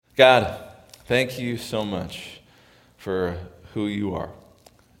God, thank you so much for who you are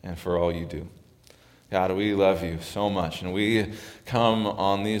and for all you do. God, we love you so much, and we come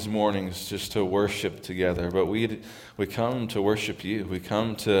on these mornings just to worship together, but we come to worship you. We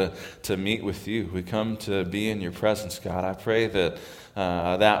come to meet with you. We come to be in your presence, God. I pray that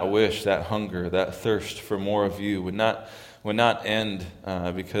that wish, that hunger, that thirst for more of you would not end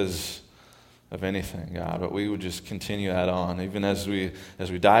because of anything, God, but we would just continue that on, even as we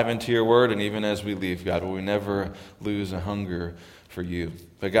dive into your word and even as we leave, God, will we never lose a hunger for you.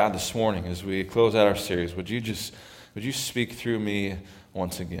 But God, this morning, as we close out our series, would you speak through me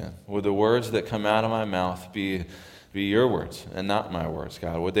once again? Would the words that come out of my mouth be your words and not my words,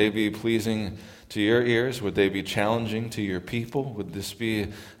 God? Would they be pleasing to your ears? Would they be challenging to your people? Would this be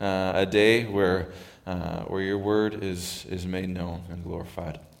a day where your word is made known and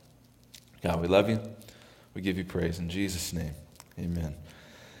glorified? God, we love you. We give you praise in Jesus' name. Amen.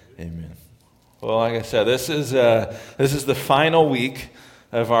 Amen. Well, like I said, this is the final week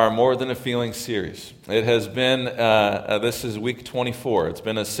of our More Than a Feeling series. It has been, this is week 24. It's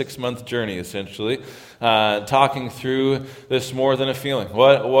been a 6-month journey, essentially, talking through this More Than a Feeling.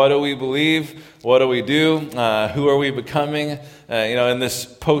 What do we believe? What do we do? Who are we becoming? In this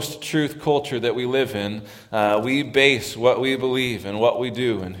post-truth culture that we live in, we base what we believe and what we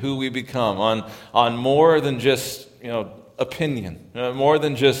do and who we become on more than just, opinion, more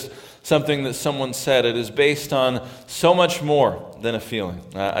than just something that someone said. It is based on so much more than a feeling.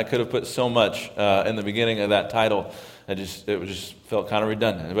 I could have put so much in the beginning of that title. It just felt kind of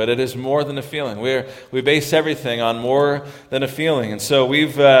redundant. But it is more than a feeling. We base everything on more than a feeling. And so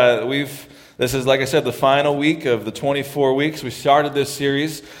this is, like I said, the final week of the 24 weeks. We started this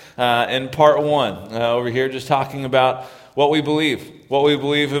series in part 1 over here, just talking about what we believe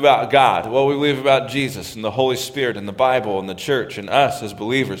about God, what we believe about Jesus and the Holy Spirit and the Bible and the church and us as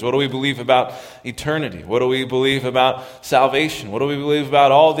believers. What do we believe about eternity? What do we believe about salvation? What do we believe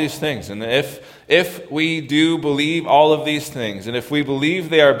about all these things? And if we do believe all of these things, and if we believe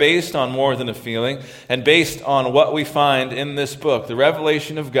they are based on more than a feeling and based on what we find in this book, the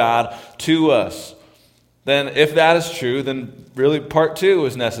revelation of God to us, then if that is true, then really part 2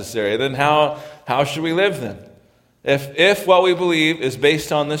 is necessary. Then how should we live then? If what we believe is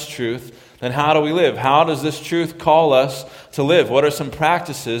based on this truth, then how do we live? How does this truth call us to live? What are some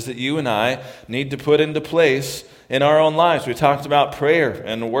practices that you and I need to put into place in our own lives? We talked about prayer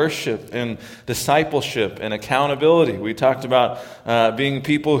and worship and discipleship and accountability. We talked about being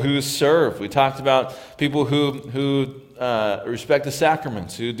people who serve. We talked about people who respect the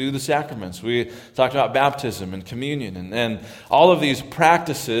sacraments, who do the sacraments. We talked about baptism and communion and all of these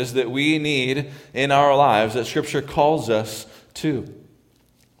practices that we need in our lives that Scripture calls us to.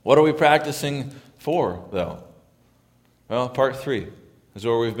 What are we practicing for, though? Well, part 3 is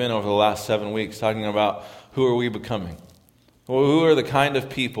where we've been over the last 7 weeks, talking about who are we becoming? Well, who are the kind of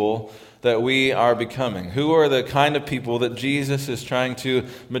people that we are becoming? Who are the kind of people that Jesus is trying to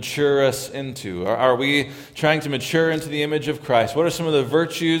mature us into? Are we trying to mature into the image of Christ? What are some of the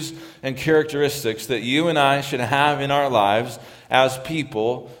virtues and characteristics that you and I should have in our lives as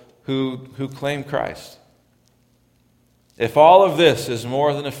people who claim Christ? If all of this is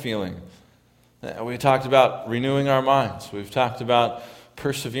more than a feeling, we talked about renewing our minds. We've talked about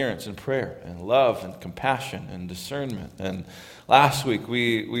perseverance and prayer and love and compassion and discernment. And last week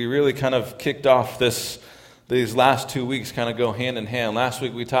we really kind of kicked off these last 2 weeks kind of go hand in hand. Last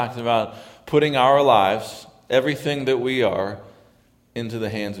week we talked about putting our lives, everything that we are, into the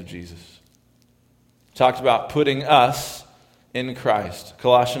hands of Jesus. Talked about putting us in Christ.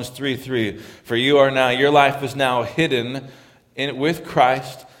 Colossians 3:3, for your life is now hidden with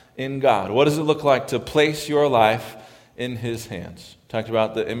Christ in God. What does it look like to place your life in His hands? Talked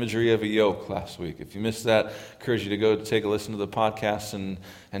about the imagery of a yoke last week. If you missed that, I encourage you to go take a listen to the podcast and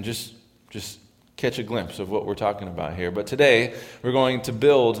just catch a glimpse of what we're talking about here. But today, we're going to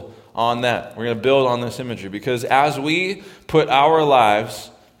build on that. We're going to build on this imagery because as we put our lives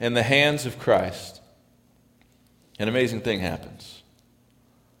in the hands of Christ, an amazing thing happens.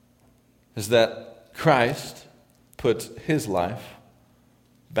 Is that Christ puts His life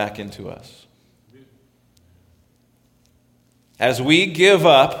back into us. As we give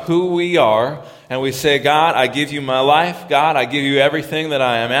up who we are and we say, God, I give you my life. God, I give you everything that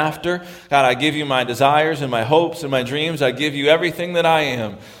I am after. God, I give you my desires and my hopes and my dreams. I give you everything that I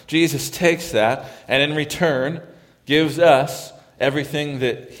am. Jesus takes that and in return gives us everything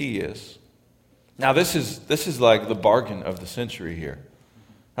that He is. Now this is like the bargain of the century here.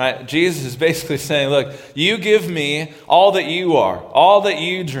 Right? Jesus is basically saying, look, you give me all that you are, all that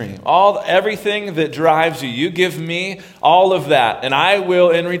you dream, everything that drives you. You give me all of that, and I will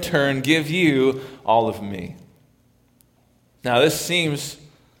in return give you all of me. Now, this seems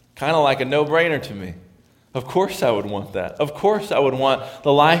kind of like a no-brainer to me. Of course I would want that. Of course I would want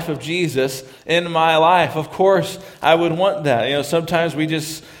the life of Jesus in my life. Of course I would want that. Sometimes we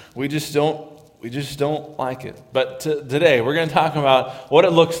just don't like it. But today we're going to talk about what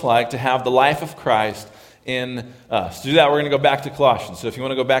it looks like to have the life of Christ in us. To do that, we're going to go back to Colossians. So if you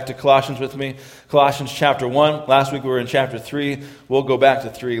want to go back to Colossians with me, Colossians chapter 1. Last week we were in chapter 3. We'll go back to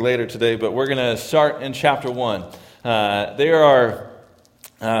 3 later today, but we're going to start in chapter 1. There are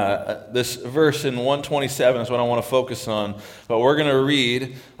this verse in 127 is what I want to focus on, but we're going to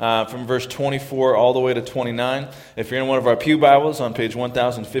read from verse 24 all the way to 29. If you're in one of our pew Bibles on page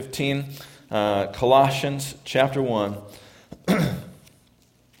 1015, Colossians chapter 1,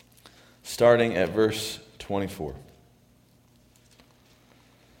 starting at verse 24.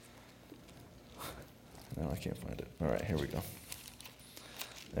 No, I can't find it. All right, here we go.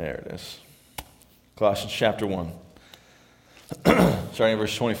 There it is. Colossians chapter 1. Starting in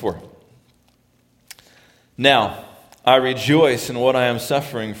verse 24. Now, I rejoice in what I am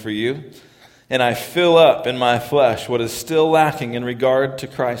suffering for you, and I fill up in my flesh what is still lacking in regard to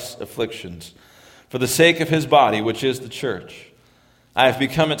Christ's afflictions, for the sake of his body, which is the church. I have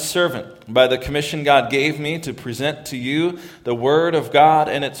become its servant by the commission God gave me to present to you the word of God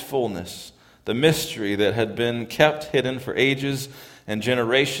in its fullness, the mystery that had been kept hidden for ages and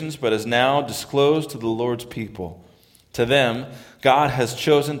generations, but is now disclosed to the Lord's people. To them, God has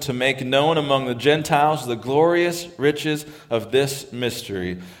chosen to make known among the Gentiles the glorious riches of this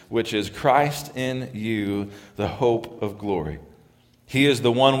mystery, which is Christ in you, the hope of glory. He is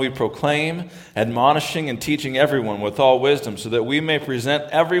the one we proclaim, admonishing and teaching everyone with all wisdom, so that we may present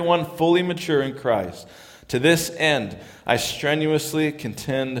everyone fully mature in Christ. To this end, I strenuously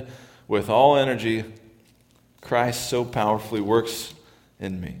contend with all energy. Christ so powerfully works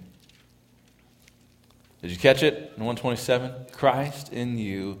in me. Did you catch it in 127? Christ in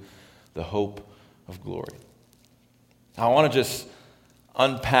you, the hope of glory. I want to just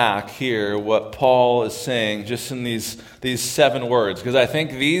unpack here what Paul is saying just in these 7 words, because I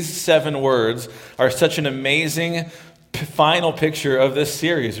think these 7 words are such an amazing final picture of this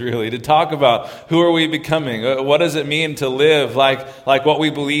series, really, to talk about who are we becoming, what does it mean to live like what we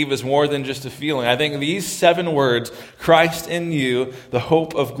believe is more than just a feeling. I think these 7 words, Christ in you, the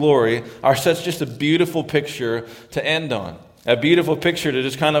hope of glory, are such just a beautiful picture to end on. A beautiful picture to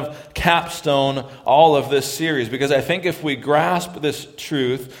just kind of capstone all of this series, because I think if we grasp this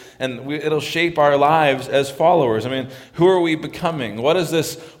truth, it'll shape our lives as followers. I mean, who are we becoming? What does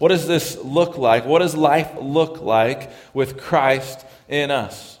this look like? What does life look like with Christ in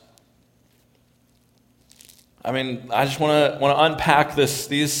us? I mean, I just want to unpack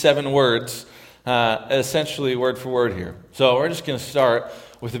these 7 words, essentially word for word here. So we're just going to start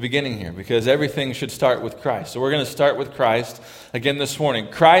with the beginning here, because everything should start with Christ. So we're going to start with Christ again this morning.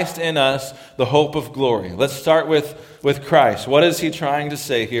 Christ in us, the hope of glory. Let's start with Christ. What is he trying to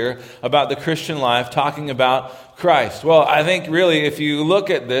say here about the Christian life, talking about Christ? Well, I think really if you look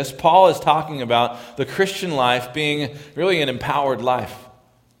at this, Paul is talking about the Christian life being really an empowered life.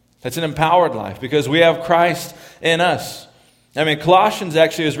 It's an empowered life because we have Christ in us. I mean, Colossians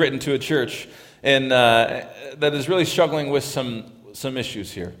actually is written to a church that is really struggling with some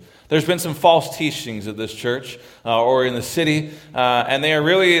issues here. There's been some false teachings at this church or in the city, and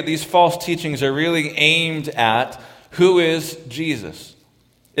these false teachings are really aimed at who is Jesus.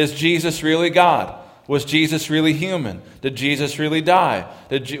 Is Jesus really God? Was Jesus really human? Did Jesus really die?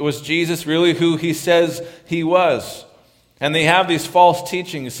 Was Jesus really who he says he was? And they have these false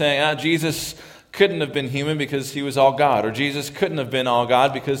teachings saying, Jesus couldn't have been human because he was all God, or Jesus couldn't have been all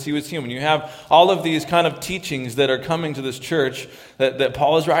God because he was human. You have all of these kind of teachings that are coming to this church that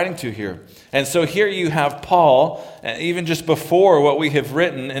Paul is writing to here. And so here you have Paul, even just before what we have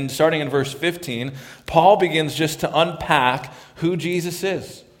written, and starting in verse 15, Paul begins just to unpack who Jesus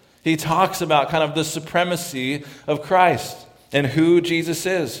is. He talks about kind of the supremacy of Christ and who Jesus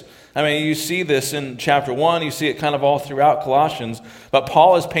is. I mean, you see this in chapter 1, you see it kind of all throughout Colossians, but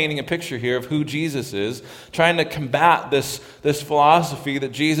Paul is painting a picture here of who Jesus is, trying to combat this philosophy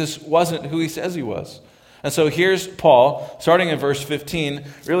that Jesus wasn't who he says he was. And so here's Paul, starting in verse 15,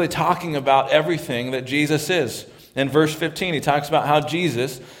 really talking about everything that Jesus is. In verse 15, he talks about how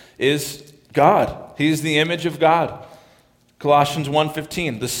Jesus is God. He's the image of God. Colossians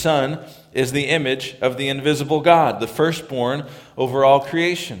 1:15, the Son is the image of the invisible God, the firstborn over all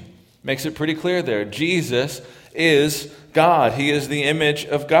creation. Makes it pretty clear there. Jesus is God. He is the image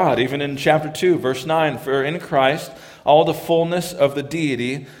of God. Even in chapter 2, verse 9, for in Christ all the fullness of the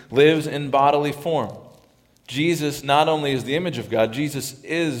deity lives in bodily form. Jesus not only is the image of God, Jesus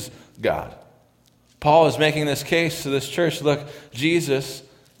is God. Paul is making this case to this church. Look, Jesus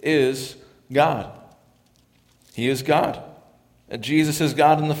is God. He is God. Jesus is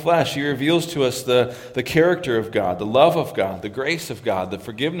God in the flesh. He reveals to us the character of God, the love of God, the grace of God, the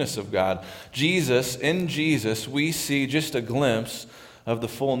forgiveness of God. In Jesus, we see just a glimpse of the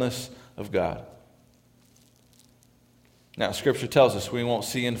fullness of God. Now, Scripture tells us we won't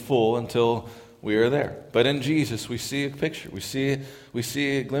see in full until we are there. But in Jesus, we see a picture. We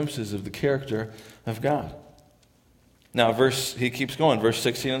see glimpses of the character of God. Now, he keeps going, verse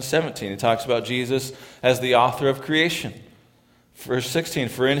 16 and 17. He talks about Jesus as the author of creation. Verse 16,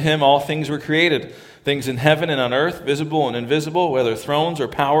 for in him all things were created, things in heaven and on earth, visible and invisible, whether thrones or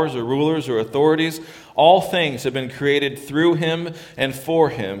powers or rulers or authorities, all things have been created through him and for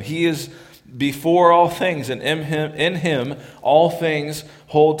him. He is before all things, and in him all things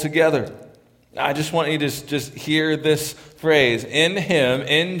hold together. I just want you to just hear this phrase. In him,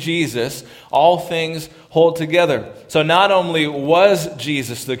 in Jesus, all things hold together. So not only was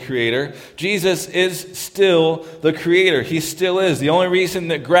Jesus the creator, Jesus is still the creator. He still is. The only reason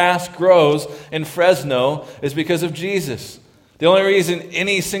that grass grows in Fresno is because of Jesus. The only reason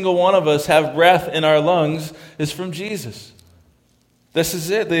any single one of us have breath in our lungs is from Jesus. This is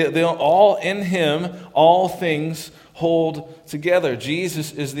it. All in him, all things hold together.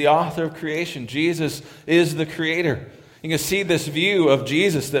 Jesus is the author of creation. Jesus is the creator. You can see this view of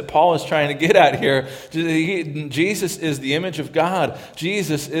Jesus that Paul is trying to get at here. Jesus is the image of God.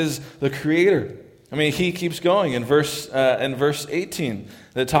 Jesus is the creator. I mean, he keeps going in verse 18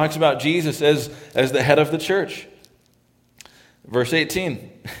 that talks about Jesus as the head of the church. Verse 18,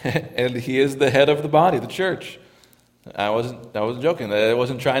 and he is the head of the body, the church. I wasn't joking. I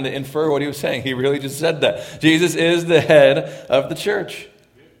wasn't trying to infer what he was saying. He really just said that. Jesus is the head of the church.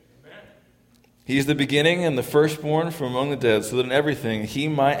 He's the beginning and the firstborn from among the dead, so that in everything he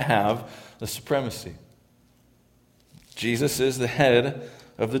might have the supremacy. Jesus is the head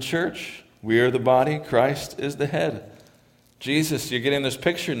of the church. We are the body. Christ is the head. Jesus, you're getting this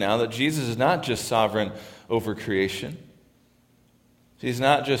picture now that Jesus is not just sovereign over creation. He's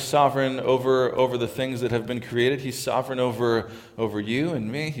not just sovereign over the things that have been created. He's sovereign over you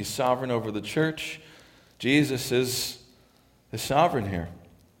and me. He's sovereign over the church. Jesus is sovereign here.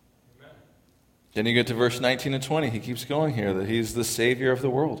 Amen. Then you get to verse 19 and 20. He keeps going here, that he's the Savior of the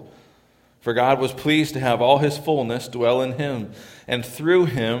world. For God was pleased to have all his fullness dwell in him, and through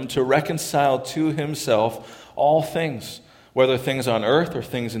him to reconcile to himself all things, whether things on earth or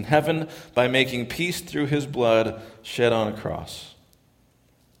things in heaven, by making peace through his blood shed on a cross.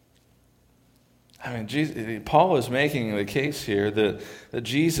 I mean, Paul is making the case here that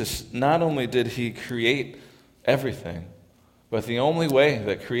Jesus, not only did he create everything, but the only way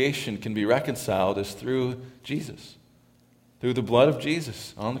that creation can be reconciled is through Jesus, through the blood of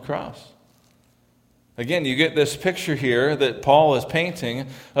Jesus on the cross. Again, you get this picture here that Paul is painting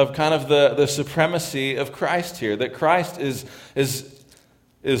of kind of the supremacy of Christ here, that Christ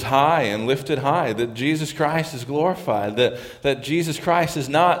is high and lifted high, that Jesus Christ is glorified, that Jesus Christ is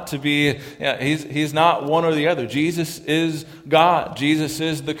not to be, he's not one or the other. Jesus is God. Jesus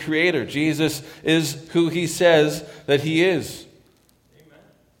is the creator. Jesus is who he says that he is. Amen.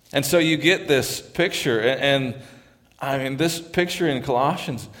 And so you get this picture, and I mean, this picture in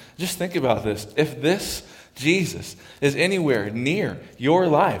Colossians, just think about this. If this Jesus is anywhere near your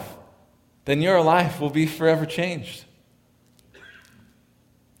life, then your life will be forever changed.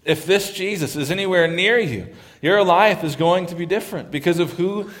 If this Jesus is anywhere near you, your life is going to be different because of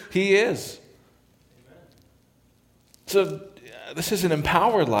who he is. Amen. So this is an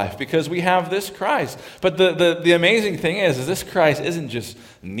empowered life because we have this Christ. But the amazing thing is this Christ isn't just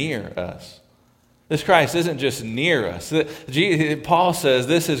near us. This Christ isn't just near us. Paul says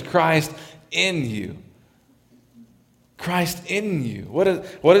this is Christ in you. Christ in you.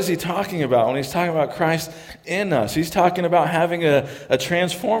 What is he talking about when he's talking about Christ in us? He's talking about having a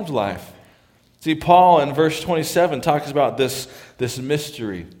transformed life. See, Paul in verse 27 talks about this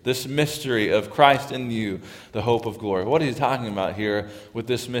mystery of Christ in you, the hope of glory. What is he talking about here with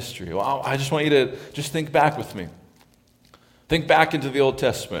this mystery? Well, I just want you to just think back with me. Think back into the Old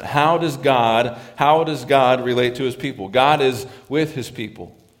Testament. How does God relate to his people? God is with his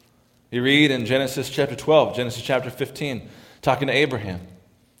people. You read in Genesis chapter 12, Genesis chapter 15, talking to Abraham.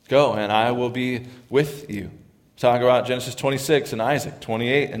 Go, and I will be with you. Talk about Genesis 26 and Isaac,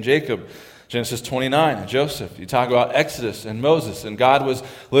 28 and Jacob. Genesis 29, and Joseph. You talk about Exodus and Moses, and God was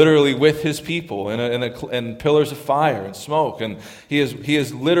literally with his people in pillars of fire and smoke, and he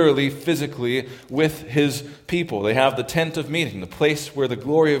is literally physically with his people. They have the tent of meeting, the place where the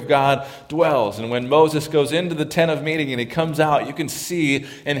glory of God dwells. And when Moses goes into the tent of meeting and he comes out, you can see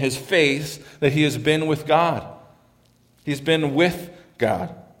in his face that he has been with God. He's been with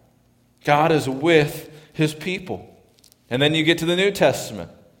God. God is with his people. And then you get to the New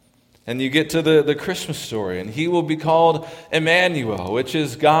Testament. And you get to the Christmas story, and he will be called Emmanuel, which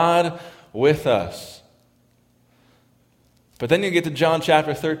is God with us. But then you get to John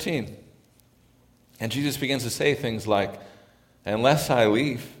chapter 13, and Jesus begins to say things like, unless I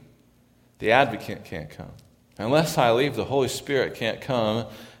leave, the advocate can't come. Unless I leave, the Holy Spirit can't come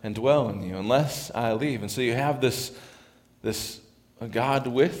and dwell in you. Unless I leave. And so you have this God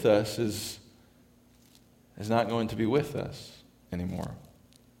with us is not going to be with us anymore.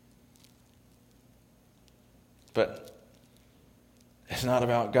 But it's not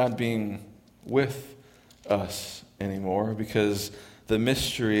about God being with us anymore, because the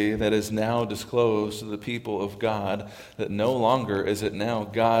mystery that is now disclosed to the people of God, that no longer is it now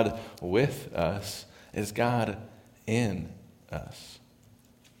God with us, is God in us.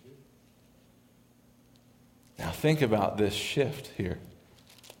 Now think about this shift here.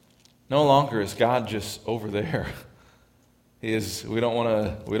 No longer is God just over there. We don't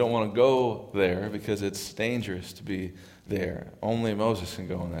want to go there because it's dangerous to be there. Only Moses can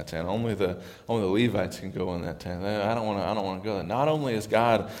go in that tent. Only the Levites can go in that tent. I don't want to go there. Not only is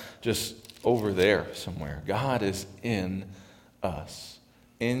God just over there somewhere, God is in us,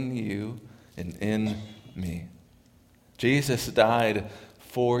 in you and in me. Jesus died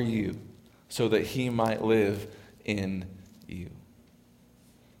for you so that he might live in you.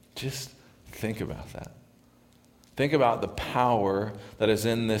 Just think about that. Think about the power that is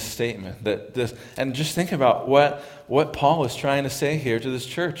in this statement. And just think about what Paul is trying to say here to this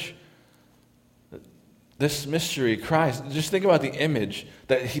church. This mystery, Christ. Just think about the image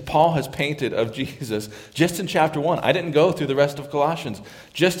that Paul has painted of Jesus just in chapter 1. I didn't go through the rest of Colossians.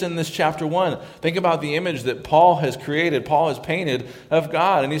 Just in this chapter 1, think about the image that Paul has created, Paul has painted of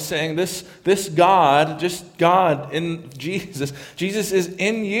God. And he's saying this God, just God in Jesus. Jesus is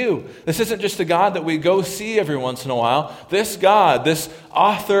in you. This isn't just a God that we go see every once in a while. This God, this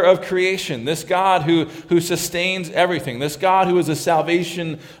author of creation, this God who sustains everything, this God who is the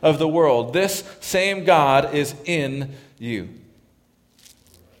salvation of the world, this same God is in you.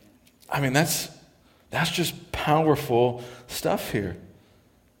 I mean, that's just powerful stuff here.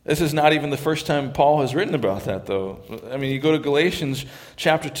 This is not even the first time Paul has written about that, though. I mean, you go to Galatians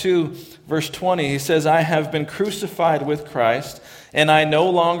chapter 2, verse 20. He says, I have been crucified with Christ, and I no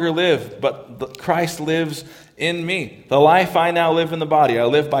longer live, but Christ lives in me. The life I now live in the body, I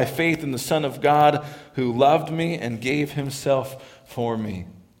live by faith in the Son of God who loved me and gave himself for me.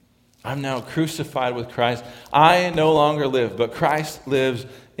 I'm now crucified with Christ. I no longer live, but Christ lives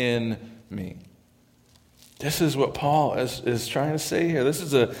in me. This is what Paul is trying to say here. This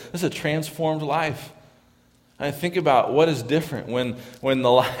is a transformed life. And think about what is different when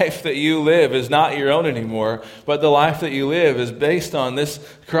the life that you live is not your own anymore, but the life that you live is based on this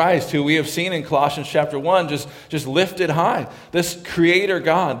Christ who we have seen in Colossians chapter 1 just lifted high. This creator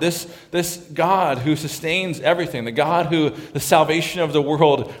God, this God who sustains everything, the God who the salvation of the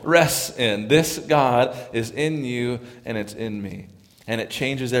world rests in. This God is in you and it's in me. And it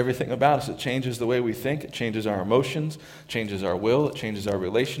changes everything about us. It changes the way we think. It changes our emotions. It changes our will. It changes our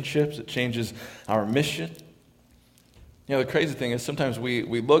relationships. It changes our mission. You know, the crazy thing is sometimes we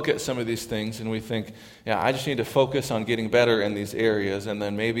look at some of these things and we think, yeah, I just need to focus on getting better in these areas and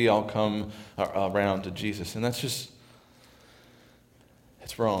then maybe I'll come around to Jesus. And it's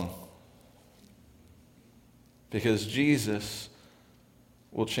wrong. Because Jesus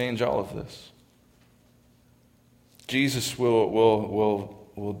will change all of this. Jesus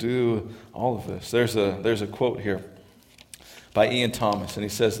will do all of this. There's a quote here by Ian Thomas, and he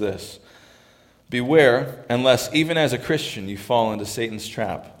says this: beware, unless even as a Christian you fall into Satan's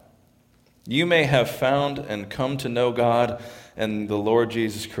trap. You may have found and come to know God and the Lord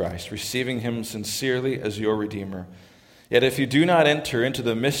Jesus Christ, receiving him sincerely as your Redeemer. Yet if you do not enter into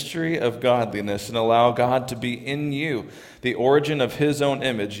the mystery of godliness and allow God to be in you, the origin of his own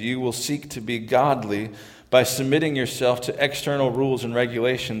image, you will seek to be godly by submitting yourself to external rules and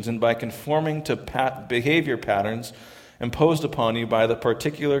regulations and by conforming to behavior patterns imposed upon you by the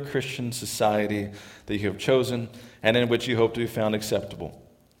particular Christian society that you have chosen and in which you hope to be found acceptable.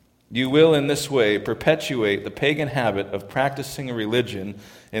 You will in this way perpetuate the pagan habit of practicing a religion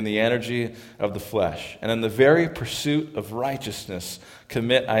in the energy of the flesh, and in the very pursuit of righteousness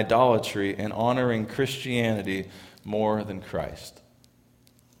commit idolatry and honoring Christianity more than Christ.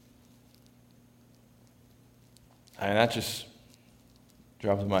 And that just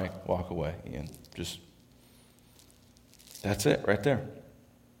drop the mic, walk away, Ian. That's it right there.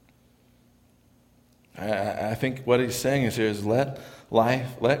 I think what he's saying is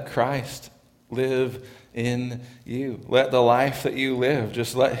let Christ live in you. Let the life that you live,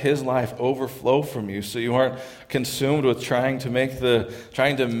 just let his life overflow from you, so you aren't consumed with trying to make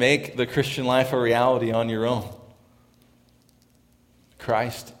the Christian life a reality on your own.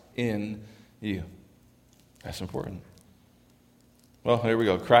 Christ in you. That's important. Well, here we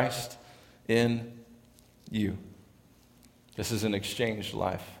go. Christ in you. This is an exchanged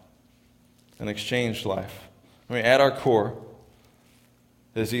life. An exchanged life. I mean, at our core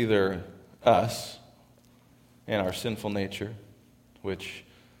is either us and our sinful nature, which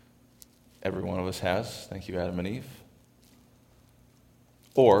every one of us has. Thank you, Adam and Eve.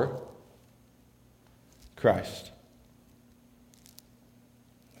 Or Christ.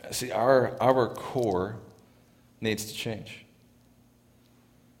 See, our core needs to change.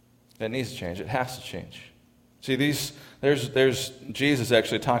 It needs to change. It has to change. See, there's Jesus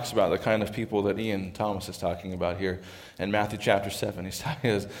actually talks about the kind of people that Ian Thomas is talking about here in Matthew chapter 7. He's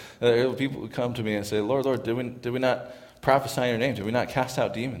talking people who come to me and say, Lord, did we not prophesy in your name? Did we not cast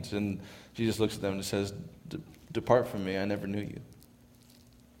out demons? And Jesus looks at them and says, depart from me, I never knew you.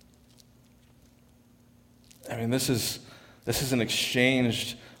 I mean, this is an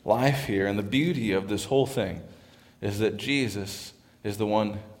exchanged life here, and the beauty of this whole thing is that Jesus is the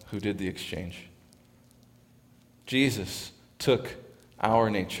one who did the exchange. Jesus took our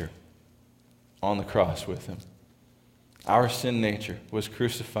nature on the cross with him. Our sin nature was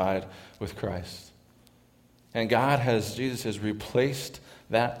crucified with Christ. And Jesus has replaced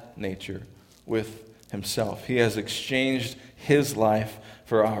that nature with himself. He has exchanged his life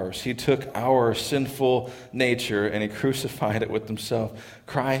for ours. He took our sinful nature and he crucified it with himself.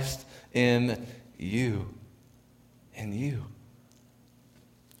 Christ in you. In you.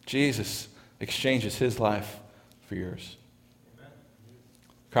 Jesus exchanges his life for yours. Amen.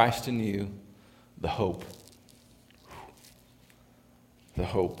 Christ in you, the hope. The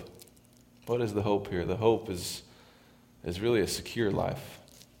hope. What is the hope here? The hope is really a secure life.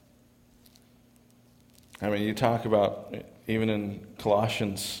 I mean, you talk about, even in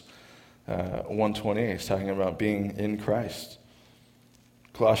Colossians 1:28, it's talking about being in Christ.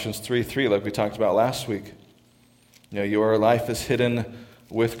 Colossians 3:3, like we talked about last week. Your life is hidden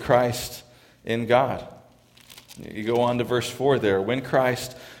with Christ in God. You go on to verse 4 there. When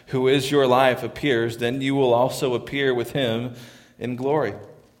Christ, who is your life, appears, then you will also appear with him in glory.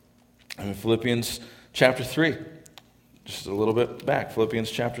 And in Philippians chapter 3, just a little bit back, Philippians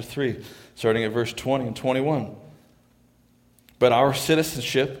chapter 3, starting at verse 20 and 21. But our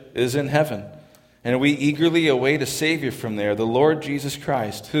citizenship is in heaven, and we eagerly await a Savior from there, the Lord Jesus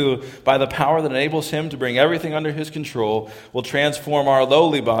Christ, who, by the power that enables him to bring everything under his control, will transform our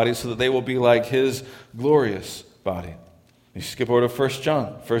lowly bodies so that they will be like his glorious body. You skip over to 1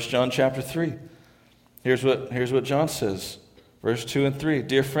 John chapter 3. Here's what John says, verse 2 and 3.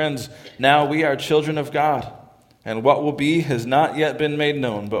 Dear friends, now we are children of God, and what will be has not yet been made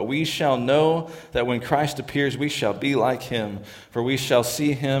known, but we shall know that when Christ appears, we shall be like him, for we shall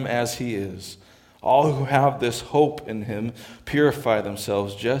see him as he is. All who have this hope in him purify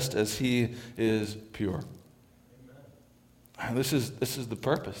themselves just as he is pure. Amen. This is the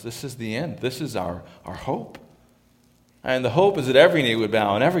purpose. This is the end. This is our hope. And the hope is that every knee would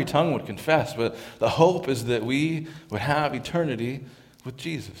bow and every tongue would confess. But the hope is that we would have eternity with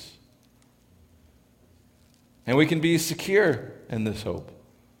Jesus. And we can be secure in this hope.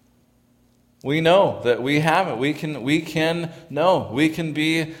 We know that we have it. We can know. We can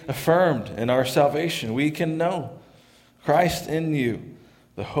be affirmed in our salvation. We can know Christ in you,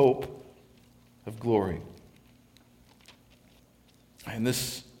 the hope of glory. And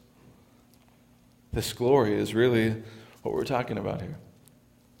this glory is really what we're talking about here.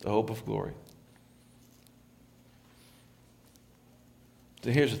 The hope of glory. So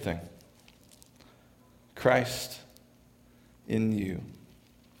here's the thing. Christ in you,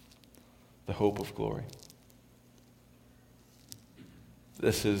 the hope of glory.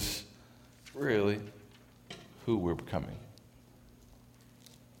 This is really who we're becoming.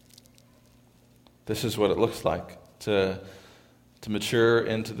 This is what it looks like to mature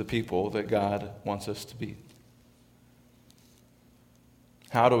into the people that God wants us to be.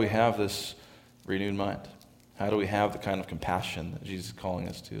 How do we have this renewed mind? How do we have the kind of compassion that Jesus is calling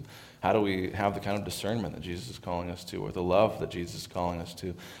us to? How do we have the kind of discernment that Jesus is calling us to, or the love that Jesus is calling us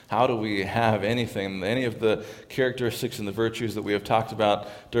to? How do we have anything, any of the characteristics and the virtues that we have talked about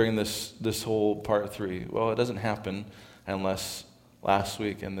during this whole part 3? Well, it doesn't happen unless last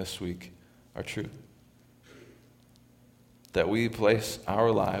week and this week are true. That we place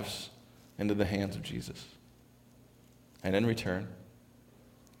our lives into the hands of Jesus. And in return,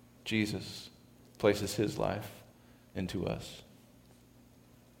 Jesus places his life into us.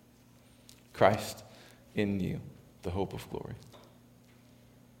 Christ in you, the hope of glory.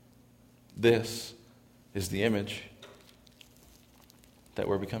 This is the image that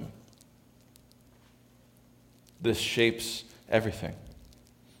we're becoming. This shapes everything.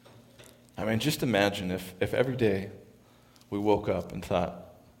 I mean, just imagine if every day we woke up and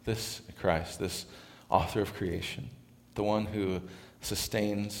thought, this Christ, this author of creation, the one who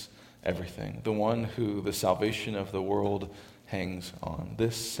sustains everything, the one who the salvation of the world hangs on,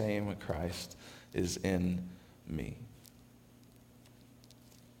 this same Christ is in me.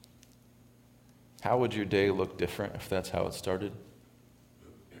 How would your day look different if that's how it started?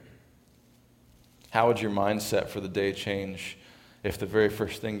 How would your mindset for the day change if the very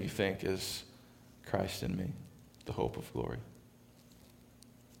first thing you think is Christ in me, the hope of glory?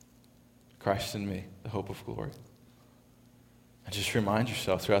 Christ in me, the hope of glory. And just remind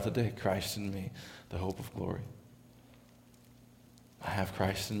yourself throughout the day, Christ in me, the hope of glory. I have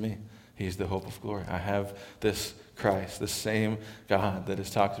Christ in me. He's the hope of glory. I have this Christ, the same God that is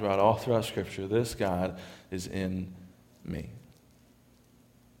talked about all throughout Scripture. This God is in me.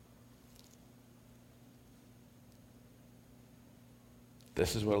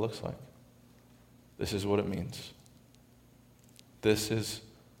 This is what it looks like. This is what it means. This is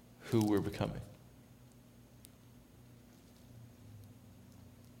who we're becoming.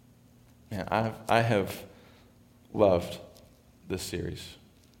 Man, I have loved this series.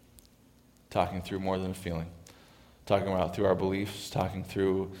 Talking through more than a feeling. Talking about through our beliefs, talking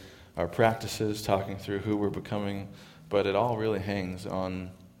through our practices, talking through who we're becoming. But it all really hangs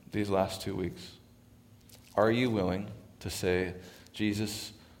on these last 2 weeks. Are you willing to say,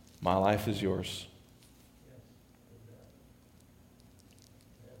 Jesus, my life is yours?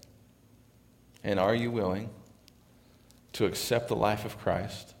 And are you willing to accept the life of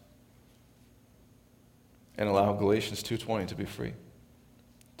Christ and allow Galatians 2:20 to be free,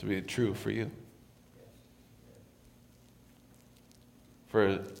 to be true for you?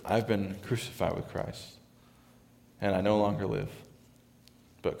 For I've been crucified with Christ, and I no longer live,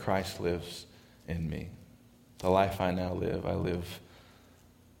 but Christ lives in me. The life I now live, I live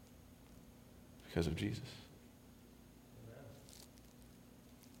because of Jesus.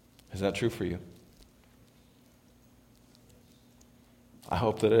 Is that true for you? I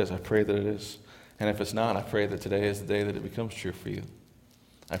hope that it is. I pray that it is. And if it's not, I pray that today is the day that it becomes true for you.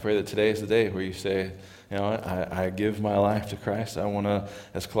 I pray that today is the day where you say, you know what, I give my life to Christ. I want to,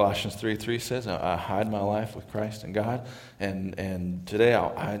 as Colossians 3:3 says, I hide my life with Christ and God. And today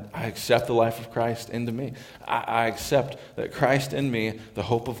I accept the life of Christ into me. I accept that Christ in me, the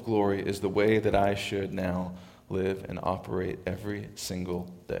hope of glory, is the way that I should now live and operate every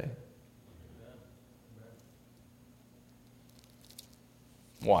single day.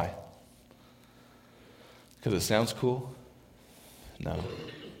 Why? Because it sounds cool? No.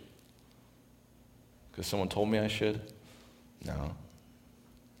 Because someone told me I should? No.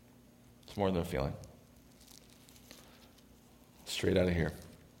 It's more than a feeling. Straight out of here.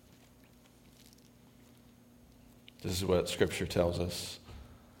 This is what Scripture tells us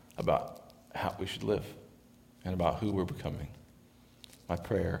about how we should live and about who we're becoming. My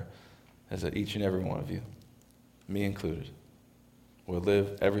prayer is that each and every one of you, me included, will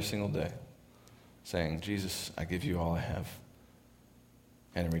live every single day saying, Jesus, I give you all I have.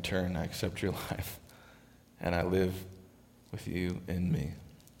 And in return, I accept your life. And I live with you in me.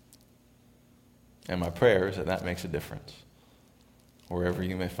 And my prayer is that that makes a difference. Wherever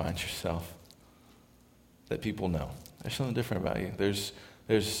you may find yourself. That people know. There's something different about you.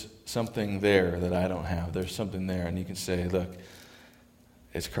 There's something there that I don't have. There's something there. And you can say, look,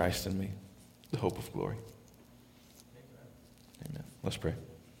 it's Christ in me. The hope of glory. Amen. Let's pray.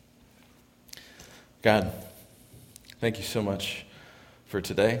 God, thank you so much for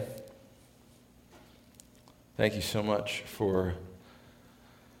today. Thank you so much for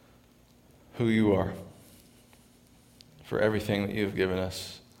who you are, for everything that you have given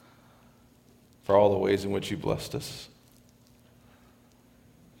us, for all the ways in which you blessed us.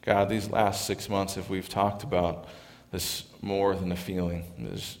 God, these last 6 months, if we've talked about this more than a feeling,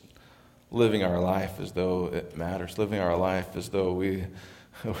 this living our life as though it matters, living our life as though we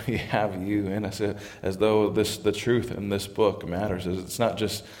We have you in us, as though the truth in this book matters. It's not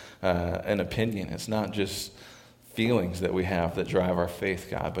just an opinion. It's not just feelings that we have that drive our faith,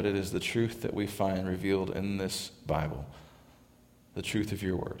 God, but it is the truth that we find revealed in this Bible, the truth of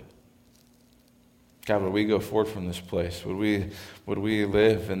your word. God, would we go forward from this place? Would we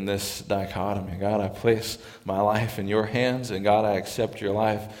live in this dichotomy? God, I place my life in your hands, and God, I accept your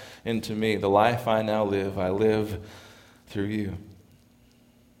life into me. The life I now live, I live through you.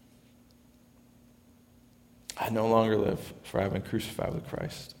 I no longer live, for I have been crucified with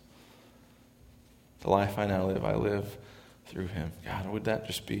Christ. The life I now live, I live through him. God, would that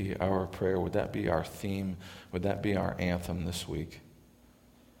just be our prayer? Would that be our theme? Would that be our anthem this week?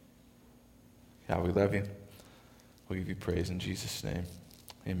 God, we love you. We'll give you praise in Jesus' name.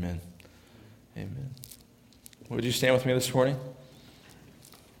 Amen. Amen. Would you stand with me this morning?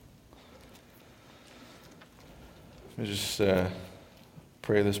 Let me just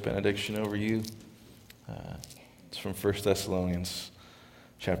pray this benediction over you. It's from 1 Thessalonians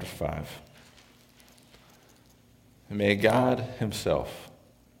chapter 5. And may God himself,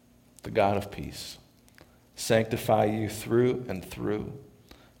 the God of peace, sanctify you through and through.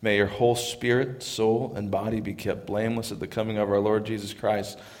 May your whole spirit, soul, and body be kept blameless at the coming of our Lord Jesus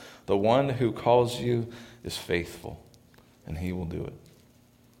Christ. The one who calls you is faithful, and he will do it.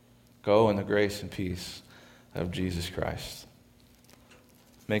 Go in the grace and peace of Jesus Christ.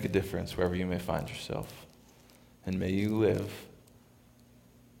 Make a difference wherever you may find yourself. And may you live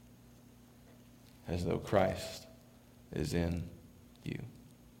as though Christ is in you.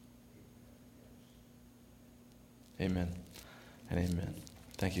 Amen and amen.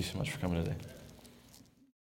 Thank you so much for coming today.